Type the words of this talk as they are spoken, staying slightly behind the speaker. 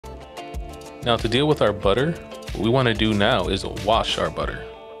Now to deal with our butter, what we want to do now is wash our butter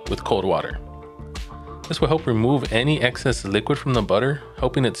with cold water. This will help remove any excess liquid from the butter,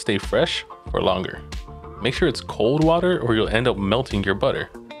 helping it stay fresh for longer. Make sure it's cold water or you'll end up melting your butter.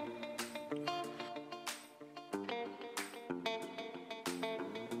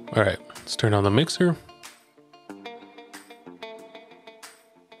 All right, let's turn on the mixer.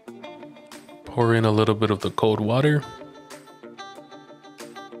 Pour in a little bit of the cold water.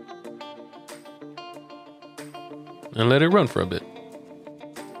 And let it run for a bit.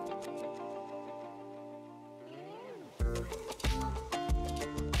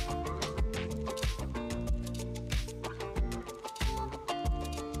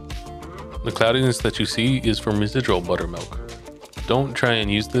 The cloudiness that you see is from residual buttermilk. Don't try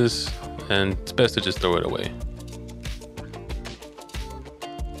and use this, and it's best to just throw it away.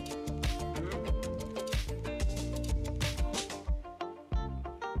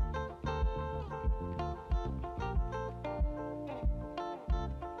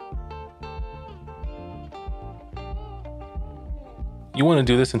 You want to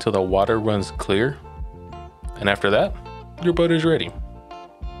do this until the water runs clear, and after that, your butter is ready.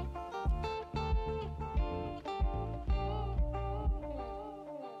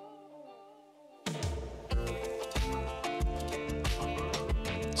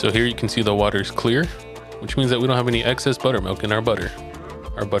 So here you can see the water is clear, which means that we don't have any excess buttermilk in our butter.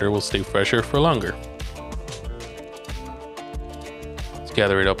 Our butter will stay fresher for longer. Let's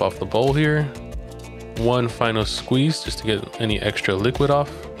gather it up off the bowl here. One final squeeze just to get any extra liquid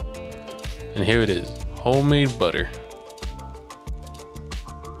off. And here it is, homemade butter.